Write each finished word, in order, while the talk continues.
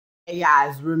Hey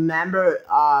guys, remember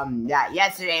that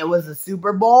yesterday was the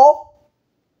Super Bowl?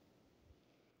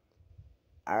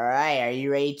 Alright, are you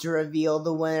ready to reveal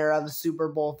the winner of Super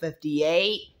Bowl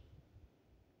 58?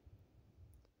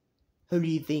 Who do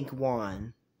you think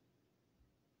won?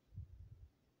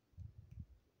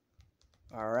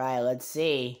 Alright, let's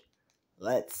see.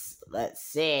 Let's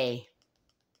see.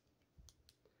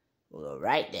 We'll go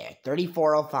right there.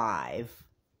 3405.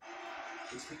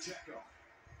 It's Pacheco.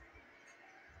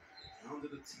 Down to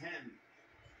the 10.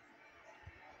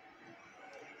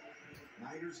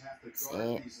 Niners have to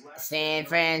guard these last San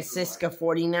Francisco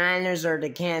 49ers or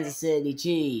the Kansas City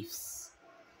Chiefs?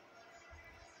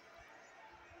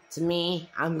 To me,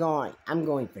 I'm going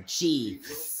for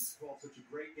Chiefs. Such a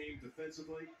great game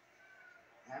defensively.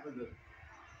 Having to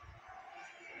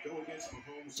go against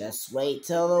Mahomes. Just wait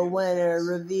till the winner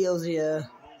reveals you.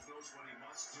 Mahomes knows what he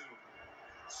must do.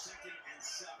 2nd and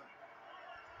 7.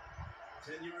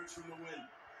 10 yards from the win.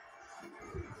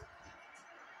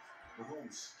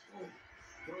 Mahomes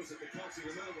throws it to Kelsey in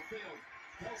the middle of the field.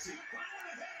 Kelsey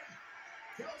right ahead.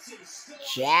 Kelsey still.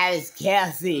 Travis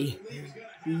Kelce.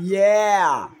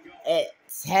 Yeah,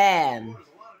 it's him.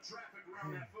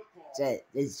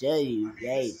 Just show you,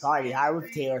 they party hard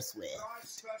with Taylor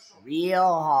Swift.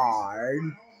 Real hard.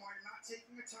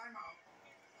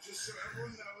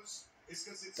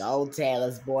 Go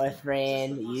Taylor's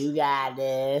boyfriend, you got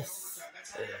this.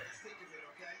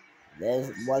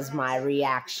 This was my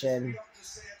reaction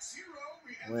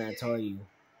when I told you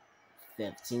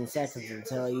 15 seconds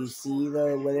until you see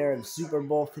the winner of Super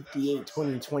Bowl 58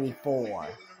 2024.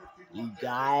 You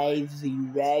guys, are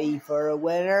you ready for a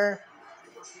winner?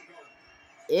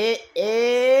 It is...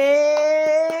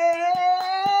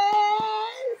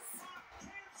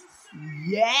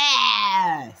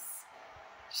 Yes!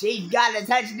 She's got a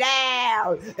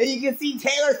touchdown! And you can see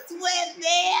Taylor Swift,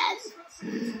 man!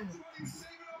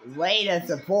 Way to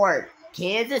support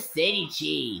Kansas City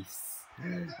Chiefs.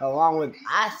 Along with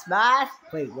Ice Spice,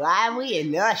 Blake Lively,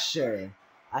 and Usher.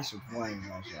 Usher playing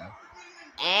Usher.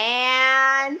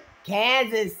 And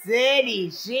Kansas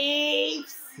City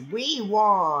Chiefs, we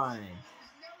won.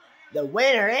 The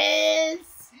winner is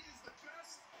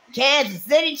Kansas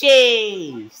City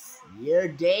Chiefs. You're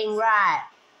dang right.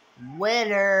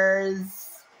 Winners.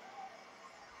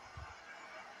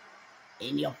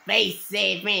 In your face,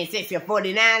 San Francisco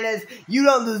 49ers. You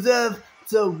don't deserve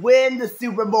to win the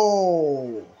Super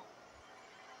Bowl.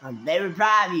 I'm very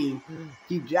proud of you.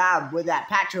 Keep job with that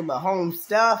Patrick Mahomes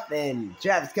stuff and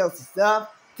Travis Kelce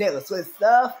stuff, Taylor Swift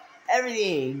stuff,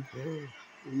 everything.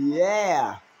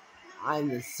 Yeah. I'm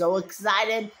just so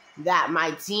excited that my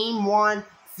team won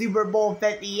Super Bowl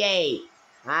 58.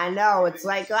 I know, it's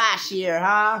like last year,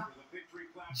 huh?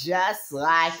 Just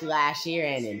like last year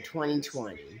and in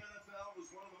 2020.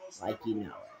 Like you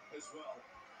know it.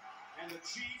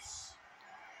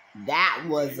 That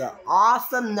was an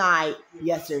awesome night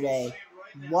yesterday.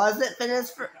 Was it,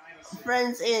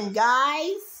 friends and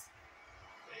guys?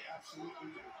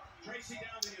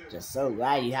 Just so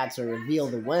glad you had to reveal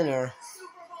the winner.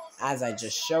 As I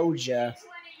just showed you.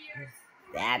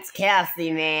 That's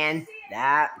Kelce, man.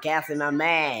 Kelce, my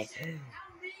man.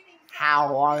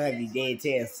 How long have you dated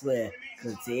Taylor Swift?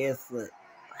 Because Taylor Swift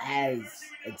has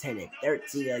attended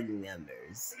 13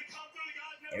 members.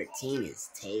 13 is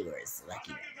Taylor's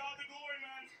lucky number.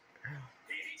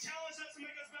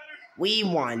 We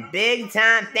won big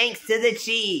time thanks to the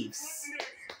Chiefs.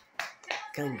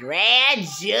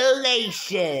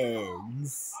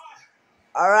 Congratulations.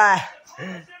 Alright,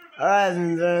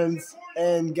 friends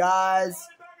and guys.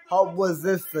 Hope was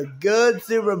this a good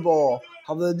Super Bowl.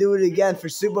 Hope they'll do it again for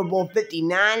Super Bowl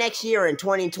 59 next year in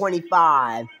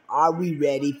 2025. Are we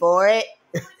ready for it?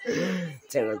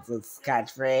 Taylor Swift's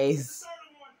catchphrase.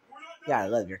 Gotta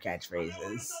love your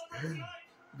catchphrases.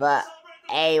 But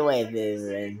anyway,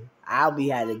 everyone, I hope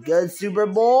you had a good Super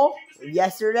Bowl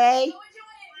yesterday.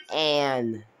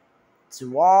 And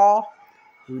to all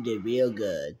who did real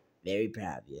good, very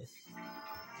proud of you.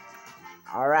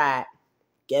 Alright,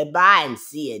 goodbye and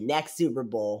see you next Super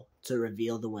Bowl to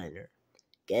reveal the winner.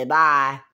 Goodbye.